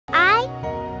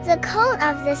The coat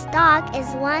of this dog is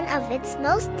one of its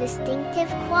most distinctive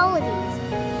qualities,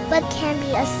 but can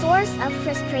be a source of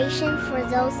frustration for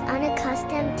those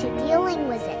unaccustomed to dealing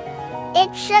with it.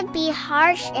 It should be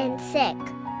harsh and thick.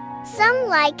 Some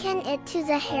liken it to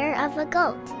the hair of a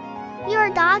goat.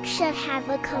 Your dog should have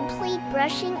a complete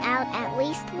brushing out at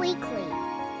least weekly.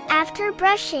 After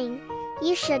brushing,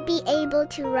 you should be able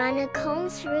to run a comb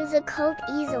through the coat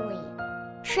easily.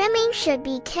 Trimming should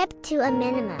be kept to a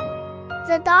minimum.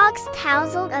 The dog's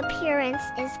tousled appearance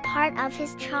is part of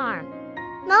his charm.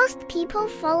 Most people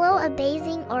follow a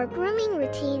bathing or grooming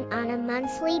routine on a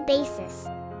monthly basis,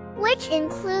 which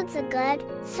includes a good,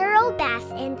 thorough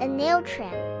bath and a nail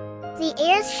trim. The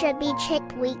ears should be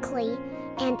checked weekly,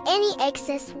 and any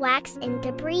excess wax and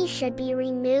debris should be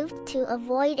removed to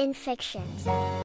avoid infections.